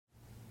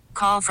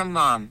Call from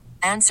mom.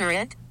 Answer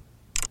it.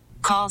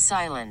 Call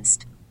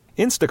silenced.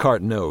 Instacart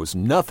knows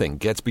nothing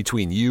gets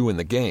between you and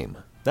the game.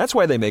 That's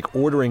why they make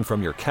ordering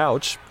from your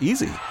couch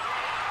easy.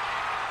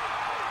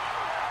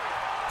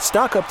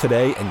 Stock up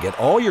today and get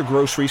all your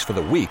groceries for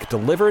the week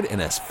delivered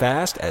in as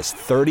fast as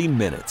 30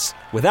 minutes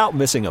without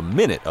missing a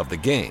minute of the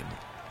game.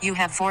 You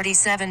have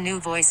 47 new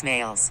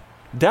voicemails.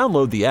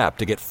 Download the app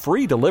to get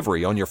free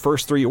delivery on your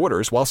first 3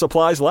 orders while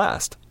supplies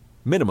last.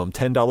 Minimum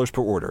 $10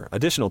 per order.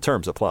 Additional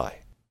terms apply.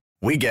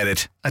 We get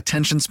it.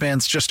 Attention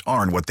spans just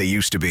aren't what they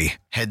used to be.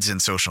 Heads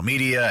in social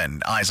media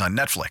and eyes on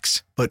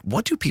Netflix. But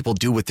what do people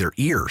do with their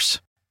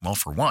ears? Well,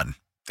 for one,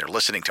 they're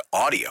listening to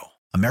audio.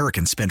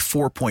 Americans spend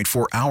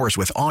 4.4 hours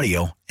with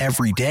audio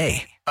every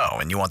day. Oh,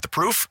 and you want the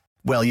proof?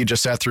 Well, you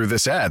just sat through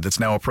this ad that's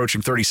now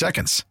approaching 30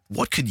 seconds.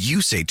 What could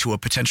you say to a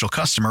potential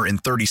customer in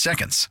 30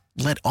 seconds?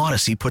 Let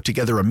Odyssey put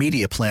together a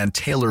media plan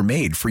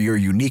tailor-made for your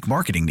unique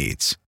marketing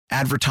needs.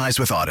 Advertise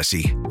with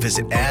Odyssey.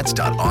 Visit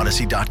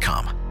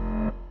ads.odyssey.com.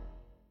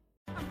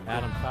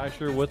 Adam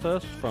Teicher with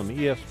us from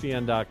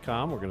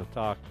ESPN.com. We're going to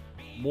talk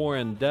more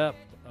in depth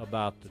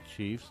about the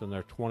Chiefs and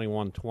their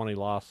 21-20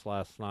 loss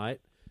last night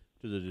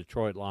to the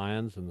Detroit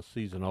Lions in the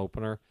season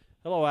opener.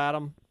 Hello,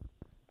 Adam.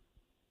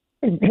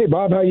 Hey,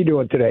 Bob. How you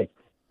doing today?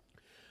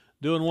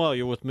 Doing well.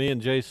 You're with me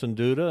and Jason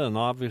Duda, and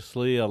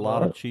obviously a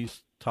lot of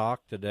Chiefs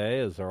talk today,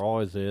 as there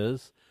always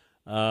is.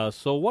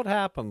 So what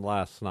happened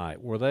last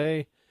night? Were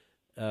they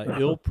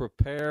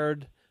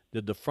ill-prepared?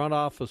 Did the front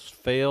office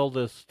fail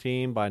this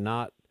team by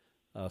not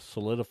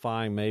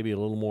solidifying maybe a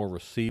little more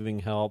receiving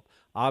help?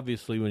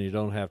 Obviously, when you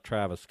don't have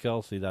Travis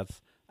Kelce,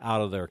 that's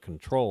out of their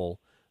control.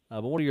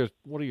 But what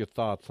are your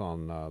thoughts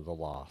on the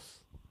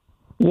loss?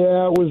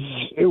 Yeah,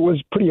 it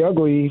was pretty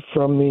ugly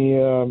from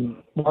the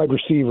wide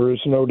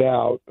receivers, no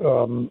doubt.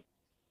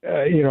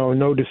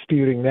 No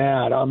disputing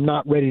that. I'm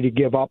not ready to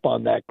give up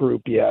on that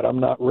group yet. I'm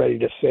not ready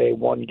to say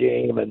one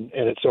game and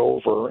it's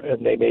over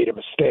and they made a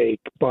mistake.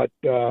 But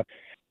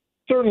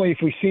certainly, if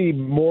we see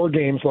more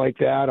games like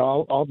that,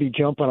 I'll be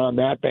jumping on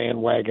that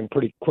bandwagon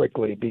pretty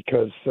quickly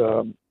because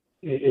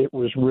it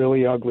was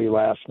really ugly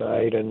last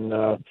night, and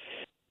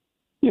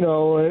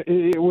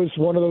it was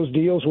one of those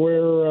deals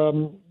where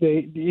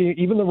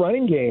even the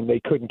running game they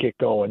couldn't get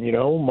going.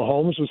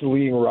 Mahomes was the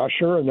leading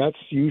rusher, and that's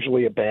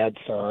usually a bad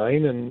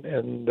sign.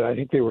 And I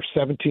think they were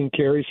 17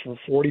 carries for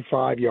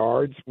 45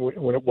 yards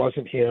when it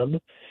wasn't him.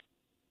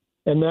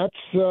 And that's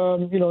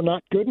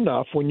not good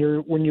enough when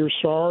your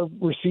star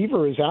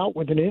receiver is out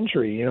with an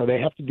injury.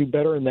 They have to do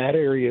better in that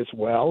area as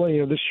well.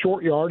 And, this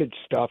short yardage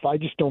stuff, I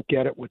just don't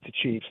get it with the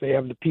Chiefs. They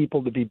have the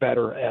people to be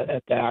better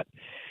at that,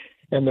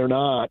 and they're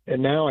not.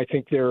 And now I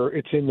think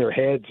it's in their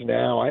heads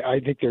now. I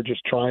think they're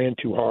just trying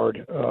too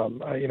hard.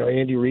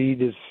 Andy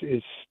Reid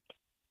is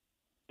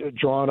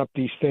drawing up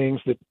these things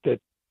that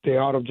they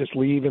ought to just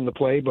leave in the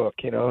playbook,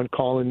 and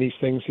calling these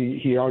things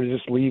he ought to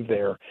just leave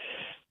there.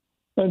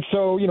 And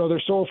so,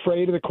 they're so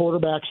afraid of the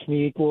quarterback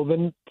sneak. Well,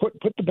 then put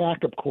the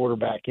backup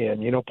quarterback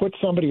in. Put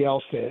somebody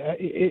else in.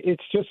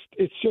 It's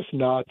just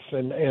nuts.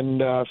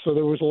 And so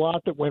there was a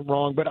lot that went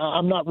wrong. But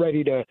I'm not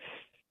ready to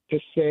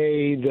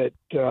say that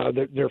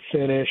they're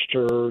finished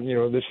or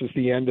this is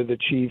the end of the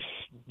Chiefs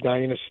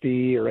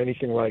dynasty or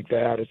anything like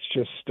that. It's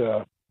just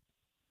a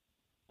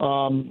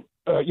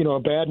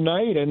bad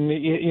night. And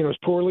as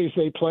poorly as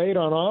they played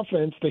on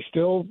offense, they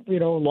still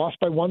lost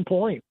by 1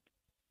 point.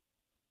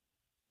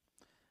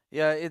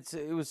 Yeah, it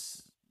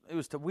was.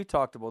 We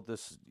talked about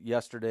this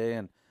yesterday,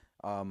 and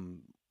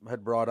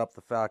had brought up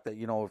the fact that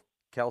if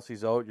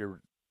Kelce's out,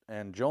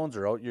 and Jones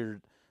are out,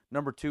 your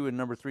number 2 and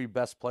number 3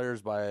 best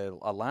players by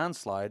a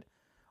landslide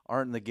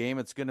aren't in the game.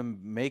 It's going to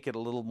make it a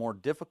little more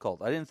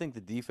difficult. I didn't think the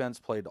defense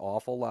played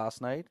awful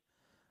last night,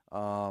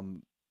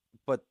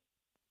 but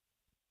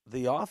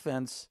the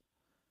offense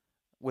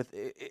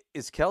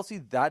is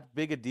Kelce that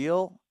big a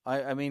deal?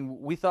 I mean,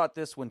 we thought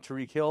this when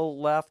Tyreek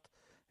Hill left.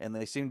 And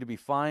they seem to be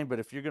fine, but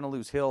if you're going to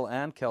lose Hill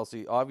and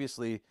Kelce,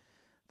 obviously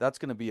that's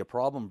going to be a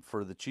problem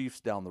for the Chiefs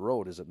down the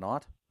road, is it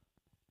not?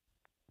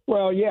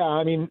 Well, yeah.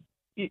 I mean,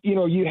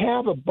 you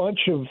have a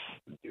bunch of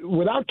 –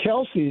 without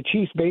Kelce, the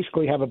Chiefs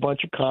basically have a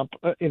bunch of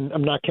and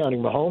I'm not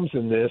counting Mahomes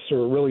in this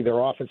or really their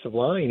offensive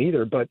line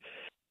either, but,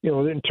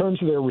 in terms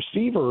of their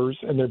receivers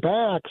and their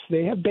backs,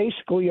 they have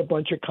basically a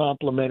bunch of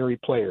complementary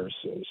players.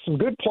 Some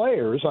good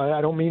players.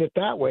 I don't mean it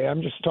that way.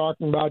 I'm just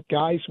talking about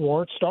guys who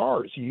aren't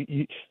stars.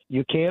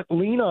 You can't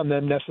lean on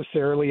them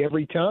necessarily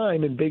every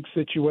time in big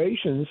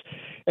situations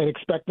and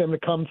expect them to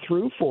come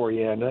through for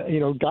you.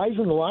 And, guys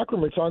in the locker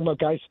room are talking about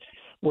guys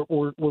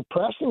we're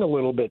pressing a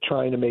little bit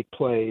trying to make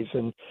plays.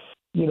 And,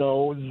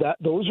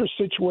 those are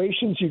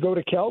situations you go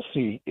to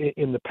Kelce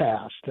in the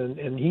past,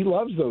 and he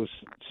loves those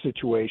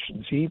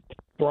situations. He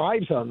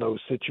thrives on those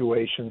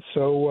situations.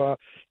 So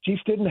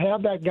Chiefs didn't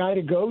have that guy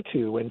to go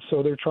to, and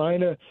so they're trying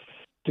to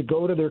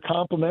go to their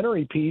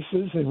complementary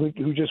pieces and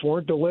who just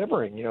weren't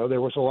delivering. There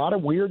was a lot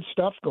of weird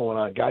stuff going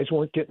on. Guys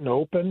weren't getting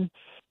open.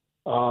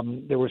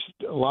 There was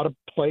a lot of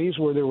plays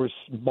where there was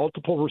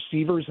multiple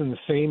receivers in the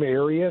same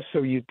area,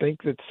 so you'd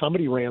think that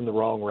somebody ran the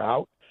wrong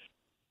route.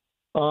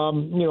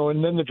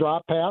 And then the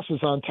drop passes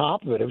on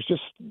top of it. It was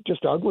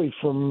just ugly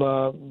from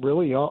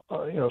really,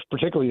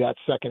 particularly that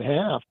second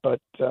half. But,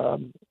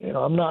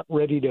 I'm not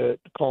ready to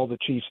call the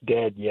Chiefs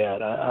dead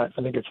yet. I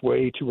think it's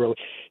way too early.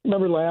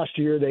 Remember last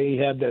year they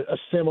had a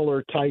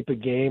similar type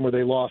of game where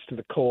they lost to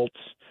the Colts.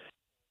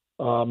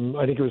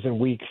 I think it was in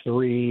week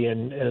 3,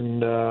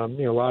 and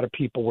a lot of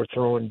people were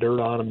throwing dirt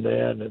on them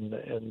then,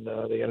 and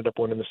they ended up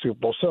winning the Super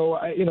Bowl. So,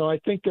 I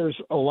think there's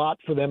a lot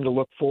for them to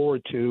look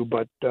forward to,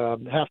 but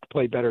have to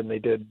play better than they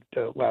did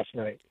last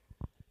night.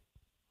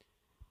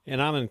 And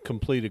I'm in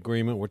complete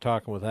agreement. We're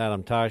talking with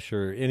Adam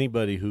Teicher.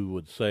 Anybody who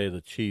would say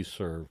the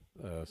Chiefs are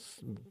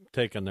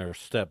taking their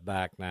step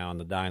back now and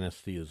the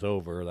dynasty is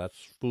over,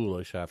 that's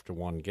foolish after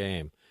one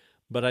game.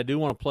 But I do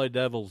want to play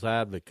devil's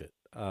advocate.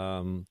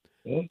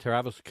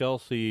 Travis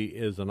Kelce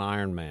is an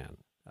Iron Man.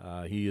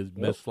 He has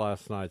missed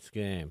last night's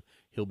game.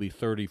 He'll be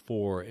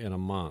 34 in a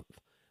month.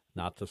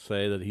 Not to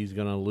say that he's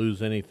going to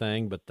lose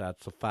anything, but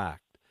that's a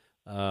fact.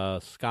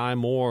 Sky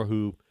Moore,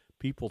 who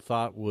people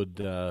thought would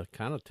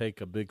kind of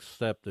take a big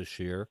step this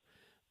year,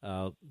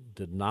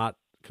 did not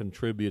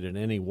contribute in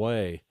any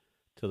way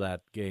to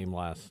that game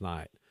last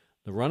night.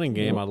 The running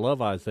game, I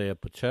love Isaiah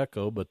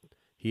Pacheco, but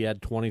he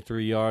had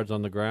 23 yards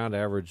on the ground,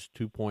 averaged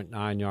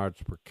 2.9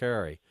 yards per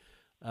carry.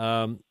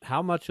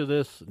 How much of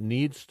this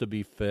needs to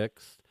be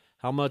fixed?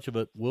 How much of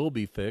it will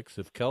be fixed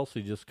if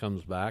Kelce just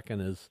comes back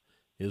and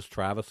is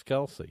Travis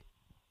Kelce?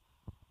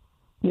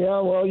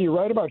 Yeah, well, you're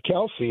right about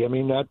Kelce. I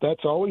mean,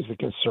 that's always a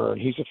concern.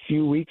 He's a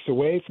few weeks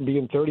away from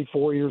being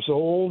 34 years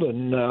old,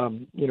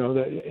 and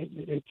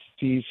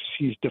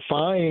he's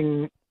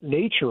defying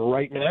nature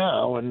right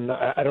now, and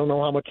I don't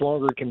know how much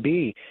longer it can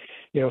be.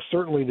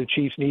 Certainly the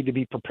Chiefs need to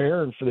be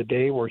preparing for the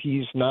day where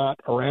he's not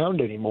around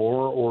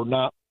anymore or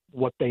not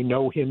what they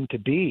know him to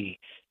be.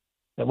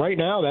 And right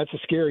now that's a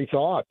scary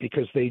thought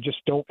because they just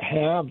don't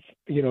have,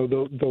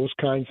 those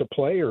kinds of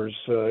players.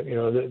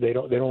 They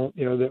don't,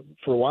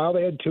 for a while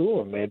they had 2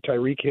 of them. They had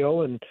Tyreek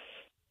Hill and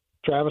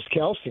Travis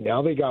Kelce.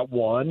 Now they got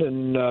one,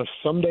 and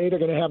someday they're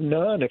going to have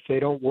none if they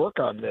don't work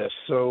on this.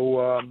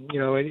 So,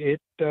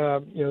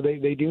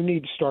 they do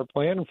need to start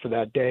planning for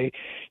that day.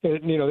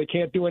 They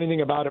can't do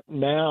anything about it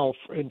now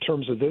in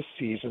terms of this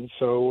season.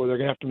 So they're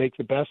going to have to make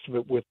the best of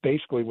it with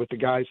the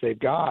guys they've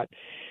got.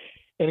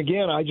 And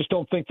again, I just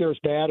don't think they're as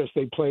bad as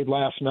they played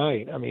last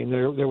night. I mean,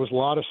 there was a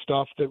lot of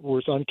stuff that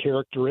was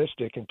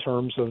uncharacteristic in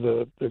terms of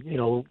the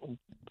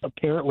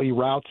apparently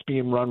routes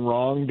being run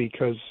wrong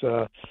because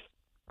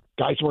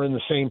guys were in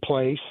the same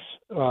place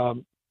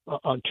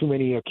on too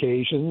many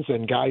occasions,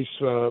 and guys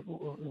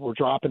were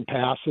dropping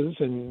passes,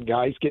 and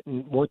guys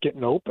weren't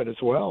getting open as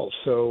well.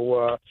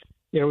 So,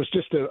 it was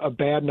just a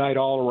bad night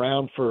all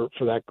around for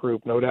that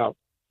group, no doubt.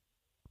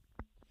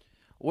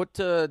 What?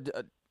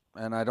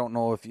 And I don't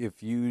know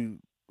if you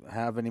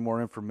have any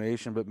more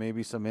information, but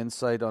maybe some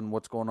insight on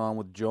what's going on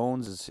with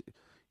Jones.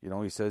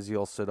 He says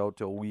he'll sit out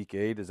till week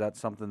 8. Is that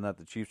something that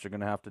the Chiefs are going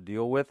to have to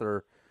deal with,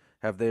 or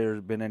have there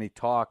been any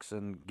talks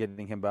in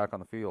getting him back on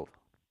the field?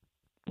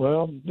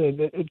 Well,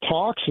 the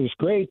talks is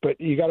great,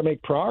 but you got to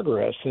make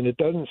progress, and it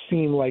doesn't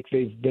seem like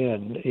they've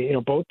been.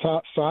 Both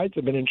top sides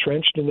have been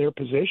entrenched in their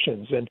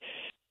positions, and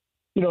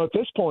at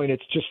this point,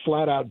 it's just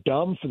flat out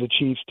dumb for the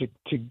Chiefs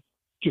to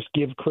just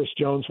give Chris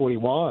Jones what he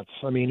wants.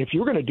 I mean, if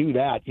you were going to do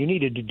that, you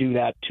needed to do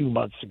that 2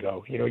 months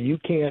ago. You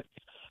can't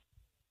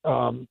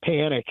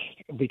panic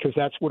because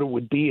that's what it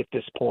would be at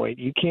this point.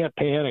 You can't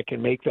panic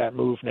and make that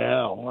move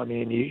now. I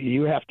mean,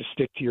 you have to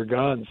stick to your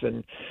guns.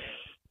 And,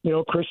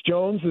 Chris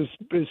Jones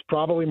is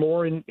probably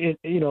more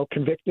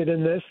convicted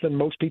in this than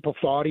most people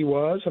thought he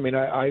was. I mean,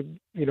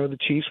 the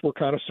Chiefs were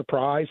kind of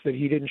surprised that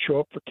he didn't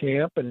show up for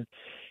camp, and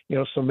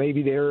so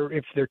maybe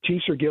if their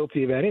Chiefs are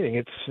guilty of anything,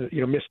 it's,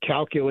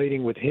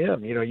 miscalculating with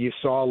him. You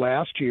saw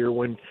last year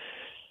when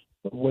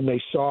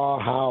they saw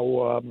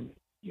how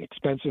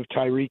expensive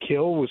Tyreek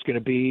Hill was going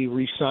to be,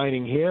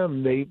 re-signing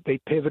him, they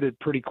pivoted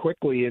pretty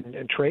quickly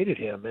and traded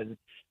him. And,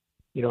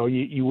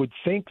 you would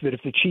think that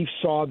if the Chiefs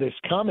saw this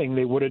coming,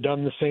 they would have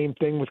done the same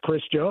thing with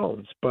Chris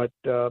Jones, but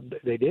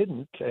they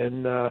didn't.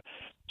 And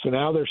so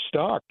now they're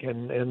stuck.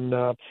 And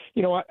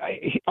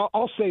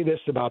I'll say this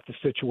about the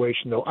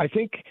situation, though. I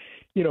think,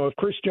 if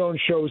Chris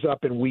Jones shows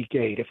up in week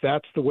 8, if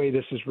that's the way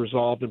this is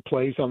resolved and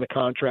plays on the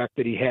contract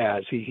that he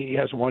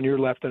has 1 year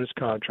left on his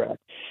contract.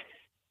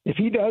 If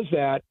he does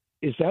that,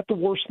 is that the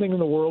worst thing in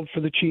the world for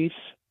the Chiefs?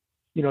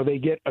 They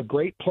get a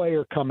great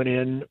player coming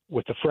in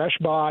with a fresh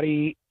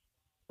body,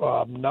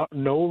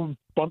 no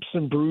bumps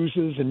and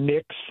bruises and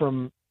nicks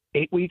from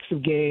 8 weeks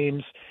of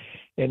games,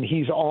 and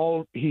he's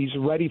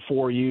ready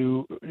for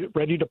you,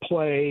 ready to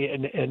play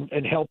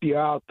and help you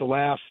out the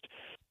last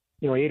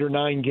 8 or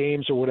 9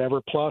 games or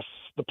whatever, plus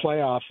the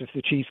playoffs if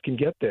the Chiefs can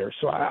get there.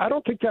 So I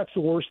don't think that's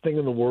the worst thing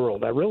in the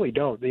world. I really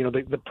don't.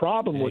 The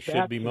problem with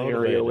that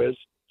scenario is,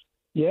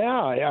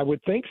 I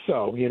would think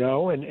so,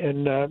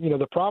 and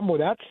the problem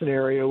with that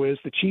scenario is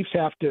the Chiefs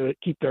have to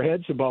keep their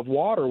heads above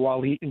water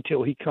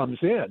until he comes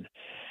in.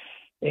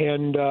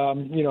 And,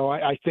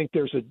 I think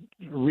there's a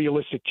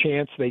realistic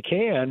chance they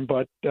can,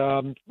 but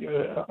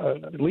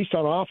at least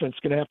on offense,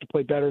 going to have to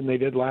play better than they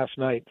did last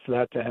night for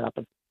that to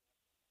happen.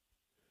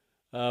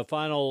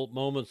 Final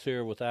moments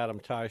here with Adam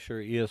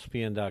Teicher,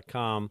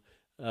 ESPN.com.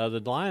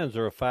 The Lions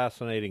are a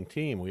fascinating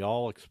team. We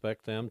all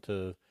expect them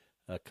to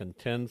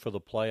contend for the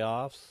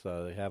playoffs.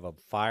 They have a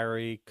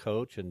fiery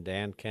coach in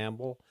Dan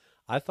Campbell.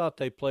 I thought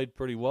they played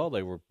pretty well.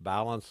 They were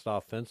balanced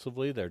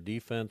offensively. Their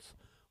defense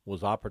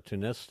was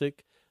opportunistic.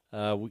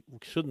 We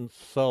shouldn't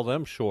sell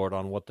them short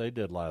on what they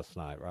did last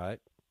night, right?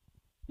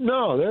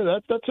 No,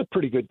 that's a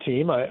pretty good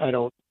team. I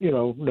don't,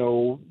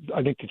 know.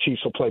 I think the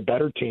Chiefs will play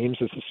better teams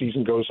as the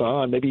season goes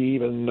on, maybe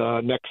even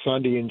next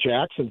Sunday in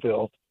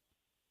Jacksonville.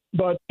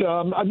 But,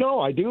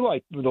 no, I do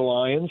like the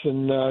Lions,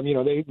 and,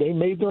 they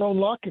made their own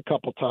luck a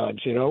couple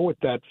times, with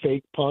that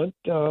fake punt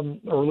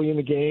early in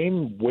the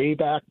game, way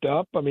backed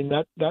up. I mean,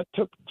 that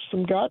took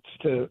some guts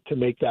to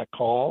make that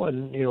call,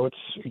 and, it's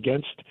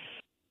against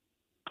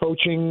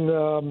coaching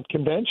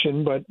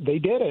convention, but they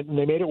did it, and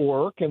they made it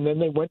work, and then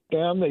they went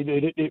down.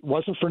 It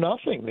wasn't for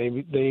nothing.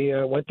 They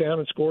went down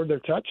and scored their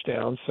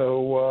touchdown.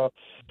 So,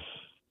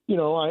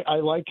 I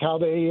liked how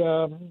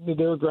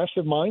their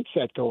aggressive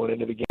mindset going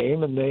into the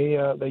game, and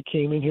they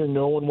came in here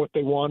knowing what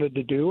they wanted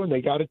to do, and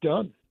they got it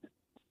done.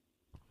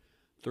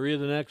 3 of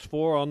the next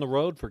 4 on the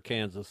road for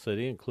Kansas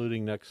City,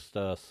 including next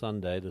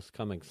Sunday, this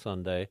coming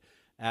Sunday,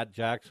 at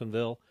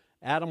Jacksonville.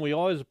 Adam, we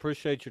always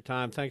appreciate your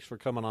time. Thanks for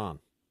coming on.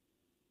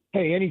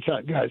 Hey,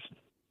 anytime, guys.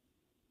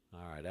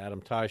 All right, Adam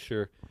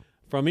Teicher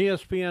from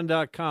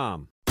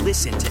ESPN.com.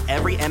 Listen to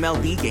every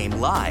MLB game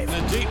live.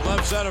 In the deep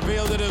left center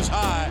field, it is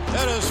high,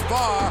 it is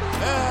far,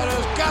 it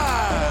is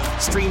gone.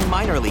 Stream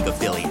minor league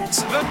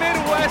affiliates. The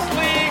Midwest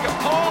League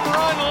home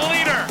run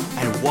leader.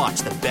 And watch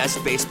the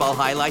best baseball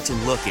highlights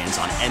and look-ins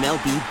on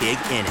MLB Big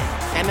Inning.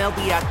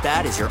 MLB At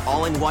Bat is your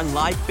all-in-one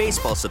live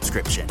baseball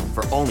subscription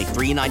for only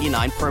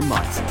 $3.99 per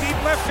month.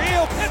 Deep left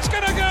field, it's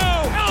gonna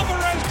go.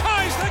 Alvarez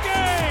ties the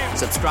game.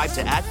 Subscribe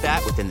to At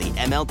Bat within the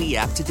MLB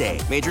app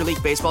today. Major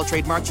League Baseball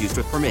trademarks used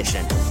with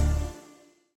permission.